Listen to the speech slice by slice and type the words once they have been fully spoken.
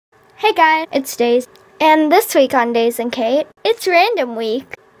Hey guys, it's Days, and this week on Days and Kate, it's Random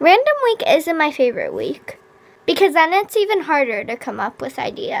Week. Random Week isn't my favorite week, because then it's even harder to come up with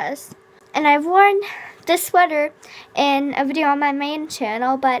ideas. And I've worn this sweater in a video on my main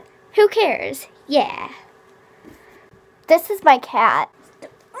channel, but who cares? Yeah. This is my cat.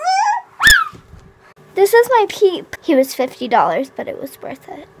 This is my Peep. He was $50, but it was worth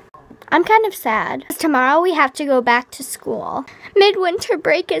it. I'm kind of sad. Tomorrow we have to go back to school. Midwinter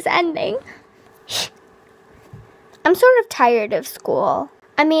break is ending. I'm sort of tired of school.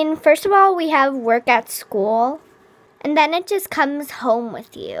 I mean, first of all, we have work at school, and then it just comes home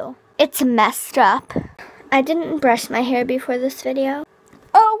with you. It's messed up. I didn't brush my hair before this video.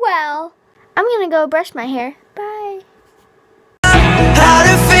 Oh well. I'm gonna go brush my hair. Bye.